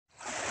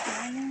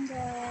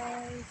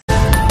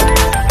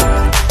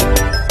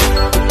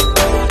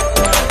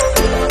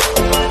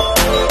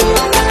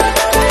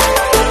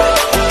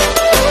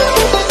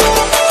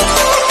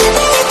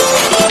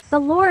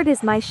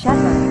is my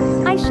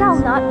shepherd, I shall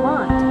not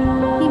want.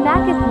 He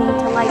maketh me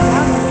to lie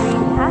down in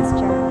green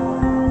pasture.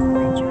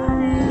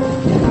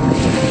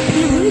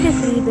 He leadeth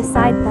me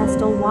beside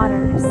festal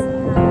waters.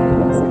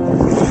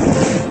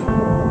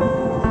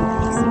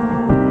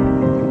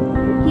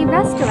 He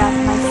restoreth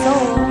my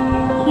soul.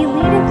 He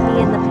leadeth me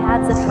in the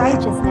paths of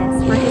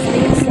righteousness for his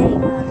name's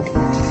sake.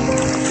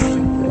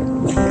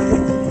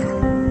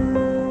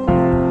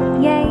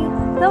 Yea,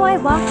 though I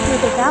walk through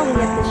the valley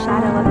of the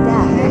shadow of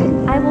death,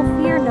 I will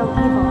fear no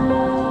evil.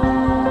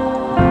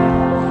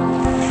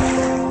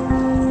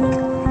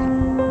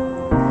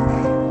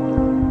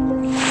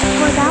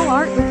 For thou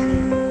art with me,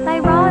 thy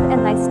rod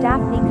and thy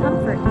staff they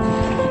comfort me.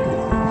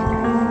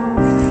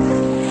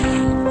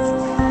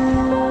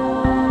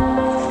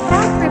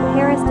 Thou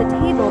preparest a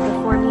table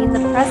before me in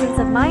the presence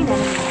of mine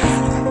enemies.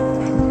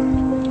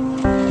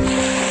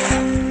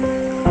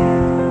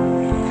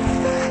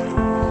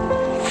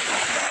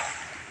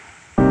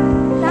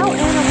 Thou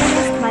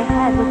anointest my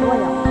head with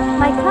oil,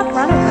 my cup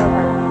runneth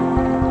over.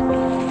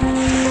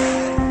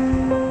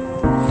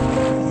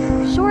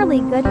 Surely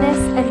goodness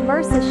and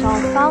mercy shall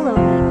follow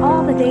me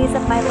all the days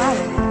of my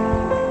life.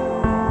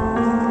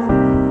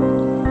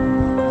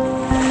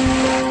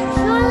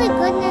 Surely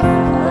goodness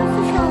and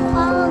mercy shall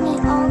follow me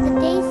all the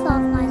days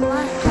of my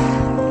life.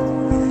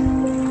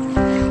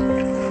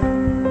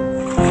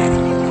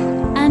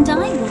 And I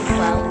will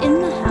dwell in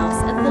the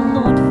house of the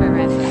Lord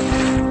forever.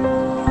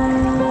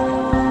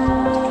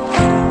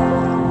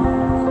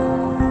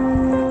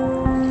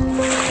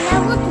 And I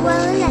will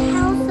dwell in the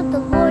house of the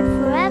Lord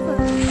forever.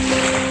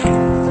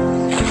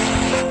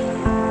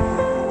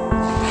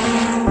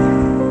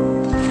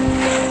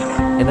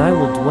 And I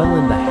will dwell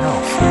in the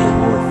house of the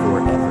Lord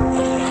forever.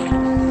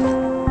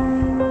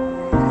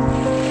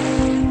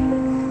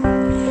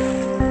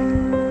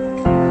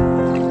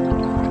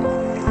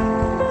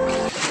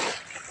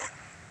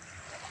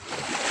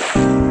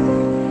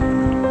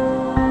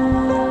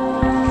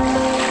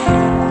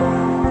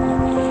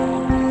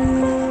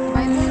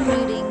 Bible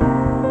reading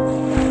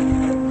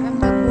from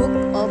the book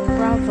of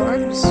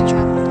Proverbs,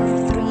 chapter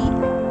 3,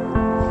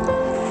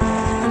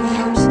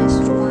 verses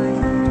 1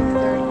 to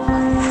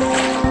 35.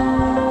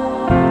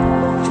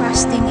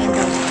 Trusting in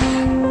the Lord.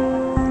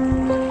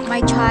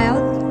 My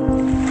child,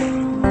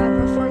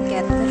 never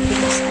forget the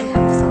things I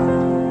have taught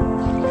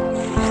you,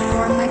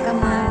 or my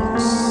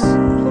commands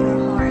in your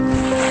heart.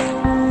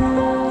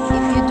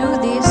 If you do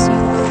this, you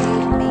will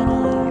live many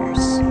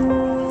years,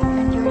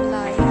 and your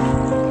life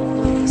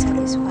will be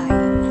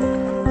satisfying.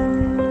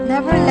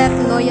 Never let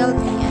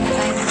loyalty and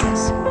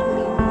kindness leave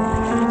you.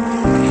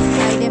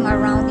 Tie them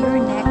around your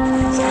neck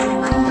as a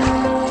reminder.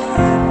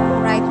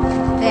 Write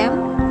them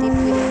deep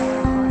within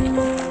your heart.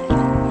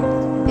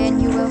 Then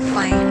you will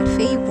find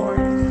favor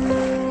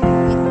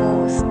with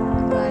both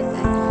God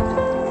and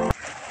you.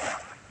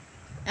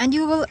 And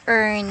you will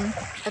earn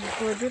a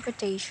good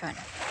reputation.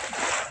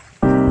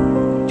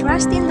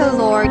 Trust in the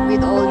Lord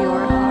with all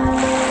your heart.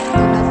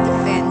 Do not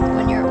depend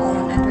on your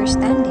own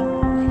understanding.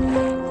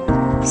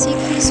 Seek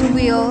His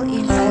will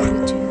in all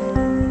you do,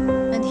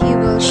 and He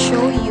will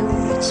show you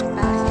which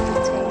path to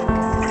take.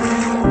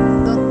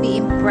 Don't be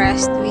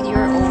impressed with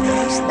your own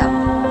wisdom.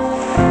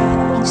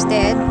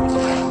 Instead,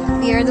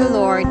 fear the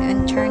Lord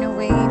and turn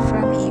away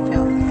from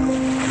evil.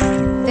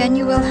 Then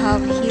you will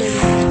have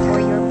healing for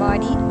your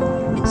body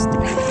and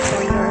strength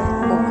for your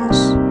bones.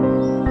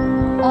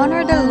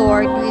 Honor the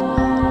Lord with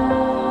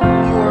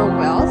your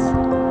wealth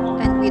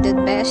and with the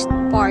best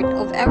part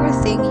of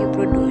everything you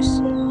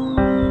produce.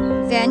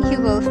 Then He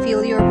will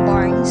fill your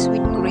barns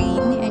with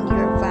grain, and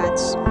your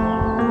vats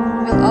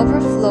will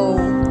overflow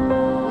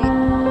with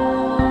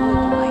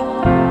good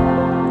wine.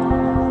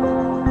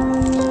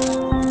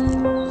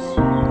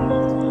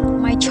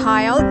 My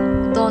child,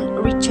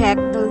 don't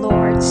reject the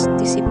Lord's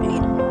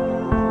discipline,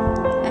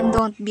 and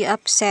don't be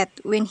upset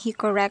when He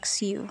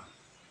corrects you.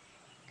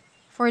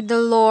 For the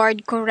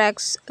Lord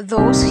corrects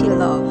those He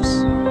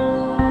loves,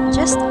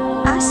 just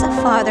as a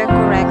father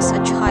corrects a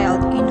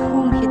child in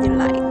whom he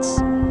delights.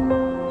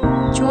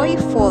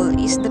 Joyful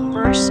is the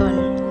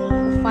person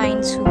who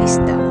finds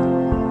wisdom,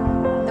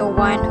 the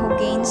one who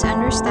gains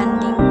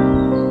understanding.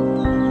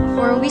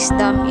 For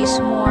wisdom is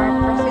more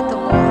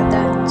profitable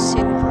than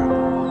silver,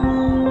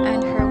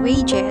 and her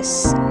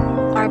wages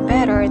are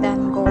better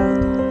than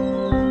gold.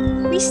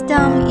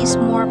 Wisdom is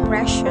more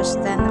precious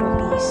than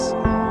rubies.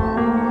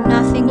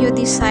 Nothing you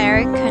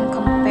desire can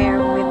compare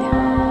with her.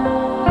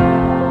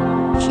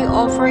 She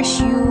offers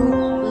you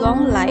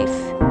long life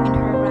in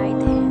her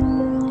right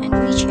hand, and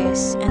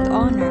riches and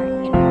honor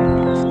in her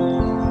left.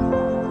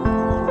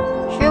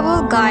 She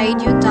will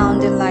guide you down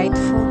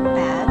delightful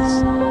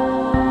paths,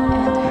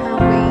 and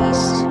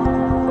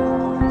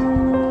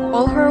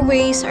all her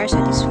ways are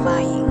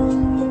satisfying.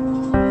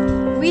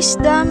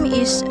 Wisdom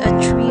is a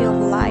tree of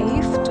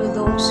life to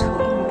those who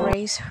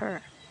embrace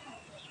her.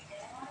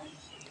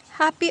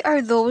 Happy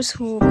are those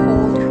who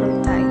hold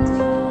her tightly.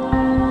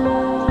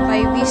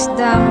 By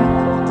wisdom,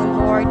 the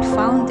Lord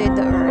founded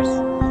the earth.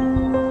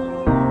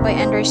 By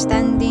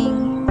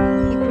understanding,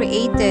 He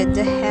created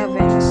the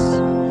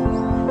heavens.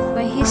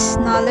 his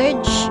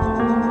knowledge,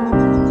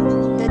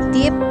 the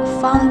deep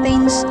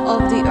fountains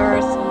of the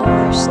earth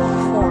burst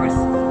forth,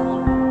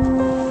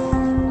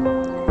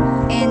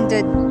 and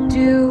the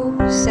dew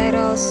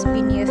settles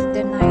beneath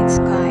the night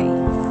sky.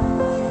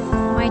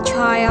 My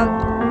child,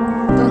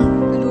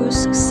 don't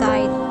lose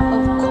sight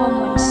of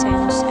common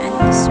sense and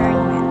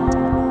discernment.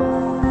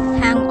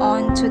 Hang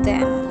on to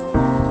them,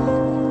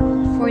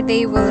 for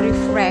they will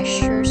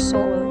refresh your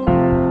soul.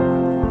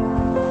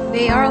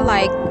 They are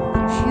like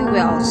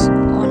jewels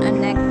on a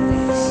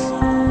necklace.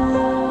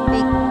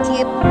 They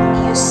keep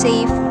you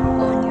safe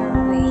on your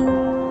way,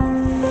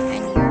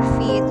 and your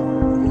feet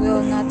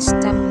will not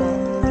stumble.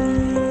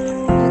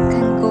 You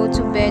can go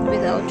to bed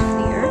without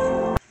fear.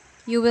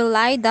 You will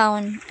lie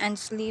down and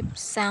sleep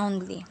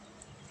soundly.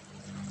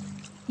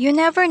 You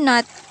never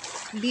not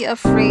be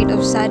afraid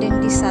of sudden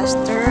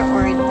disaster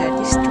or the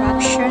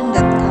destruction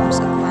that comes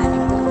upon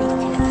the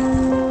wicked.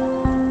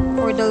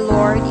 For the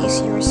Lord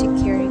is your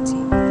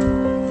security.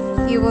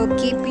 He will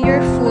keep your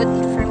foot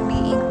from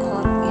being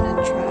caught in a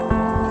trap.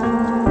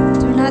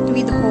 Do not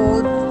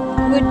withhold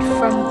good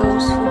from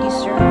those who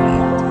deserve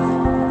it.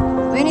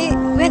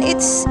 When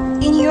it's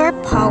in your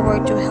power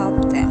to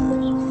help them.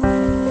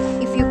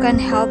 If you can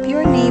help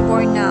your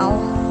neighbor now,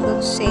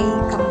 don't say,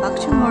 "Come back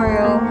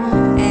tomorrow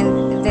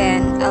and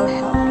then I'll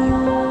help you."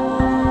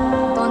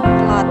 Don't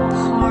plot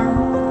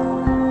harm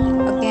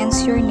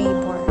against your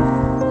neighbor.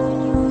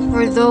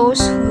 For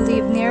those who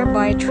live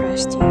nearby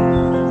trust you.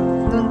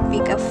 Don't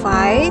pick a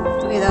fight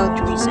without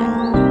reason,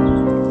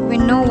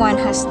 when no one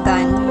has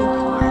done you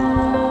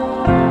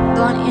harm.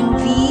 Don't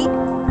envy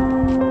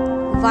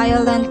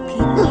violent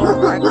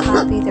people or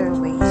copy their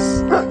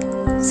ways.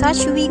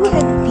 Such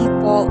wicked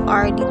people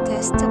are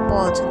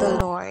detestable to the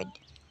Lord,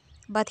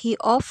 but He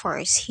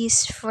offers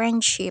His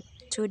friendship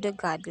to the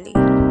godly.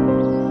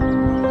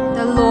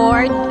 The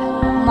Lord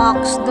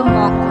mocks the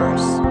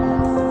mockers,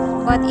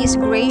 but is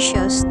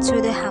gracious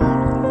to the humble.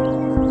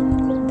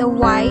 The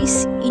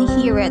wise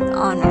inherit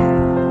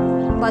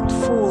honor, but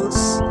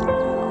fools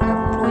are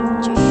put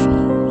to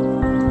shame.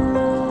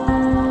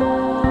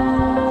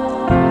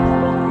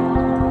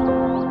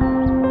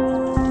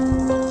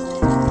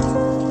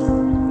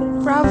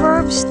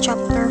 Proverbs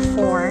chapter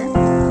 4,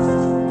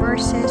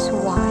 verses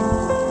 1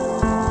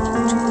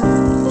 to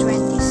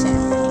 27.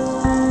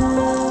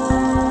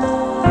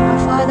 A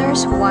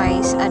father's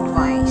wise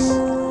advice.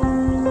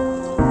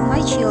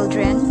 My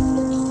children,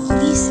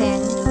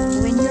 listen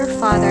when your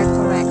father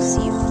corrects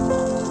you.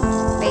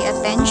 Pay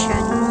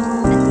attention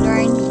and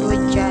learn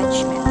good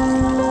judgment,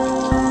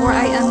 for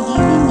I am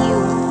giving you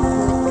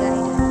good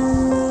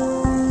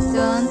guidance.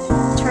 Don't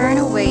turn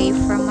away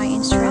from my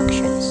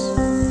instructions,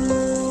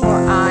 for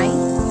I,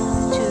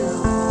 too,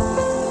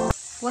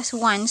 was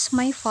once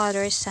my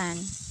father's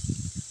son,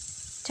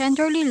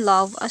 tenderly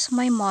loved as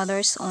my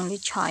mother's only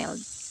child.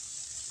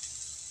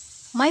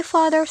 My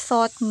father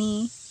taught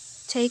me,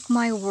 take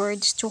my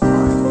words to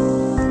heart.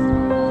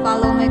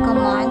 Follow my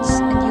commands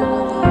and you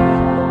will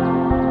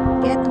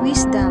live. Get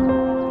wisdom.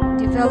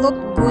 Develop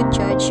good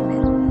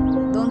judgment.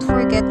 Don't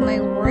forget my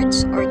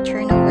words or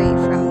turn away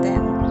from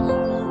them.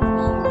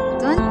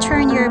 Don't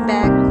turn your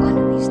back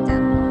on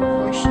wisdom,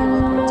 for she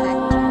will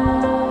protect you.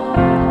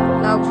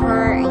 Love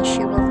her and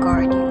she will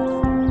guard you.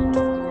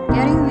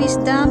 Getting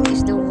wisdom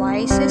is the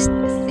wisest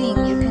thing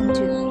you can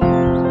do.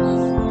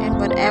 And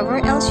whatever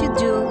else you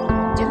do,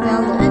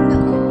 develop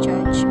good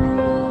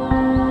judgment.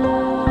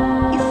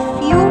 If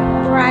you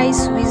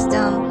prize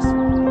wisdom,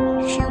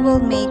 she will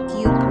make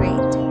you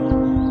great.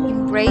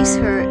 Embrace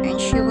her and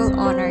she will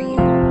honor you.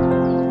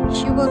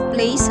 She will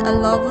place a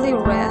lovely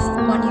wreath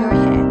on your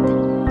head.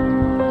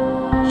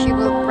 She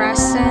will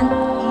present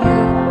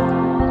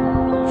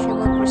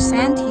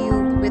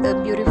you with a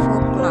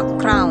beautiful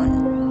crown.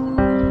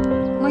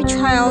 My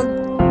child,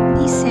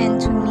 listen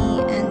to me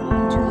and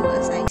do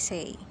as I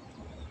say,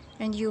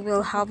 and you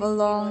will have a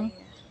long,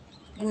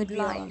 good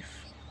life.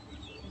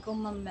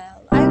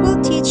 I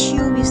will teach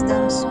you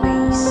wisdom's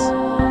ways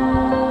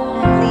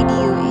and lead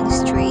you in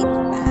straight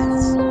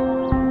paths.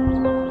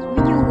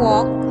 When you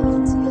walk,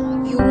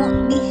 you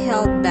won't be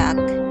held back.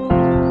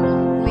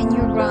 When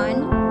you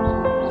run,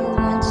 you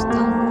won't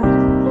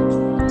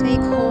stumble.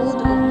 Take hold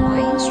of my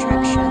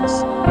instructions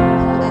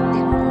and let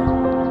them go.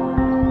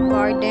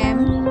 Guard them,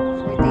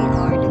 for they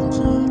are the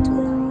key to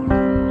life.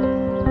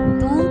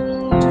 Don't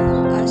do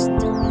as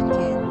the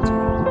wicked do,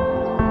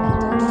 and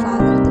don't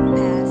follow the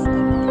path of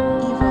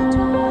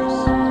evildoers.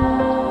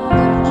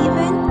 Don't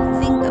even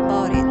think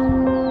about it.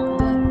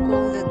 Don't go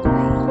that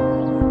way.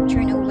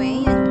 Turn away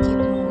and keep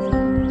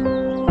moving.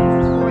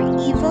 For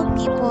evil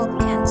people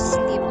can't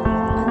sleep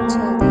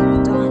until they've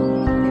done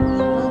their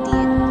evil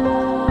deed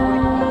for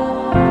the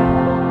day.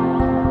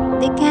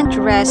 They can't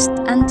rest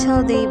until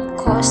they've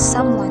caused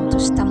someone to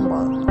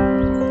stumble.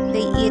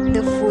 They eat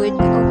the food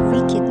of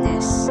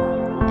wickedness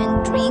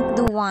and drink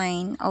the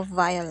wine of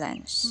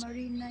violence.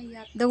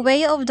 The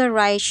way of the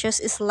righteous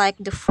is like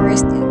the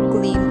first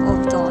gleam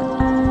of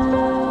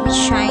dawn, which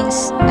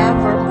shines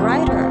ever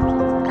brighter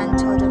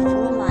until the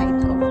full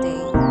light of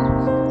day.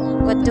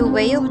 But the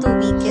way of the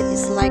wicked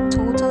is like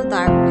total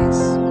darkness.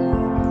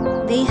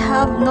 They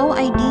have no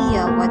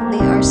idea what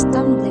they are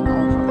stumbling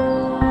over.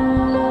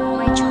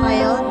 My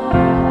child,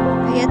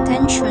 pay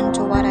attention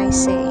to what I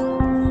say.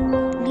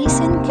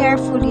 Listen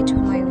carefully to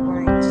my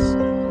words.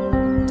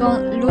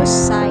 Don't lose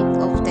sight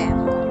of them.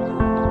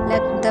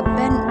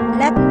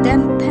 Let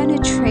them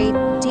penetrate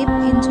deep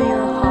into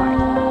your heart,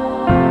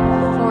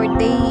 for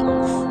they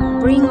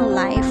bring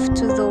life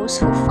to those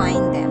who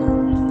find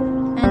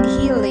them, and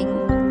healing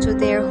to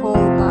their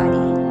whole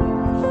body.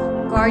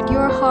 Guard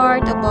your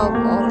heart above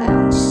all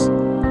else,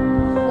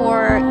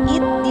 for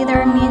it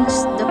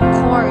determines the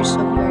course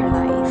of your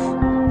life.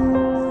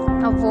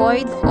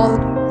 Avoid all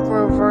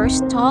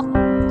perverse talk.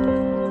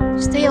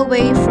 Stay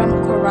away from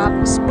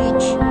corrupt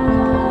speech.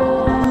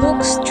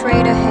 Look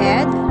straight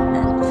ahead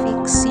and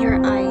fix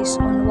your eyes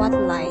on what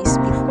lies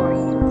before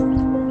you.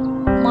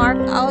 Mark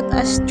out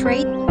a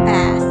straight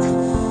path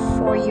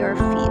for your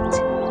feet.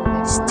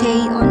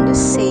 Stay on the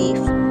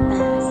safe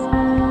path.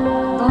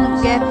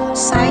 Don't get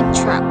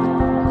sidetracked.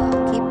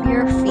 Keep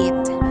your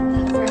feet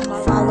from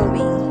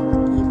following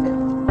evil.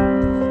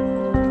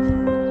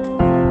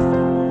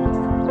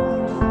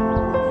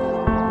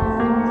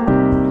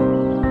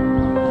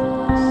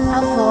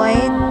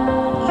 Avoid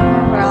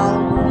immoral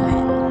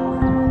women.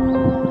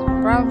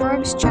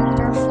 Proverbs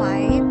chapter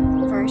 5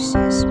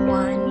 verses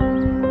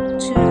 1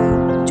 to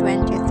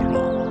 23.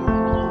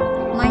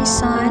 My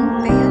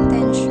son, pay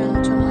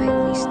attention to my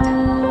wisdom.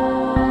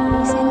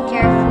 Listen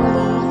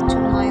carefully to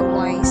my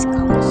wise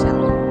counsel.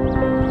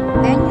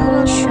 Then you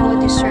will show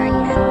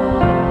discernment,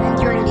 and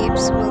your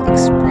lips will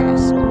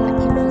express what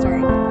you've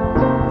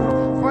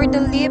learned. For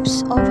the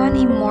lips of an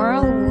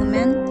immoral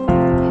woman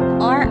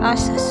are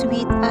as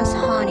sweet as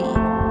honey,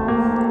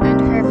 and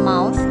her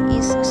mouth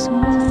is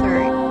smoother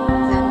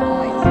than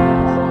oil.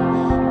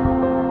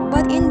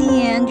 But in the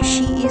end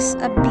she is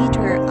as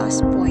bitter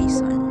as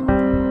poison,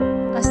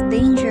 as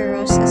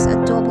dangerous as a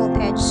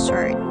double-edged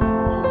sword.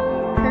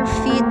 Her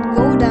feet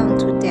go down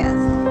to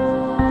death.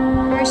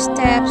 Her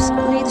steps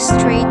lead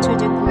straight to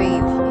the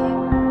grave,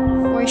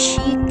 for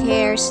she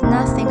cares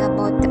nothing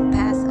about the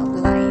path of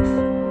life.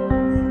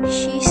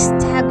 She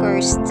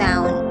staggers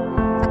down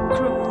a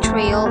crooked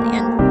trail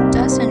and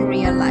doesn't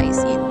realize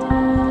it.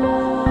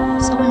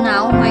 So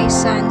now, my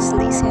sons,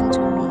 listen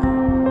to me.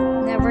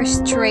 Never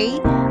stray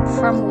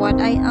from what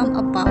I am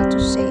about to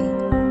say.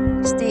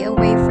 Stay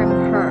away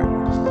from her.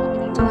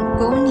 Don't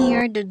go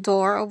near the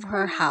door of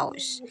her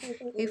house.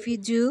 If you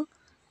do,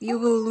 you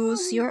will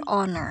lose your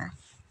honor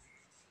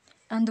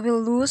and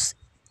will lose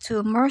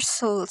to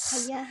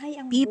merciless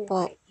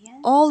people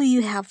all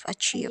you have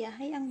achieved.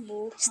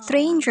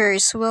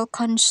 Strangers will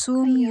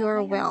consume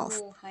your wealth,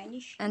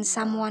 and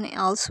someone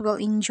else will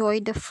enjoy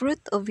the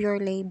fruit of your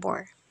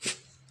labor.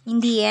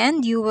 In the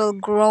end, you will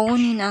groan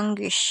in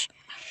anguish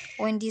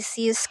when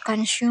disease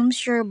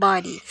consumes your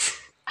body.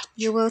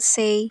 You will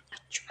say,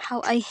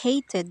 "How I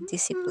hated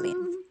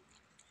discipline.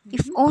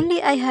 If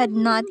only I had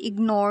not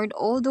ignored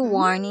all the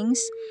warnings.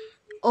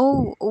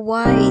 Oh,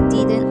 why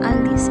didn't I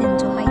listen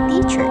to my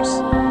teachers?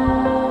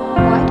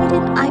 Why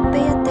didn't I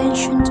pay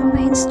attention to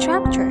my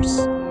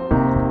instructors?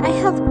 I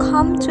have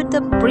come to the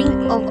brink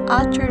of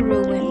utter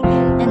ruin,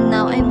 and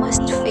now I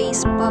must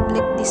face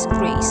public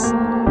disgrace.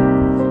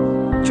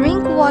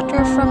 Drink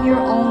water from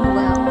your own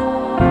well.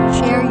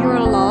 Share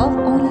your love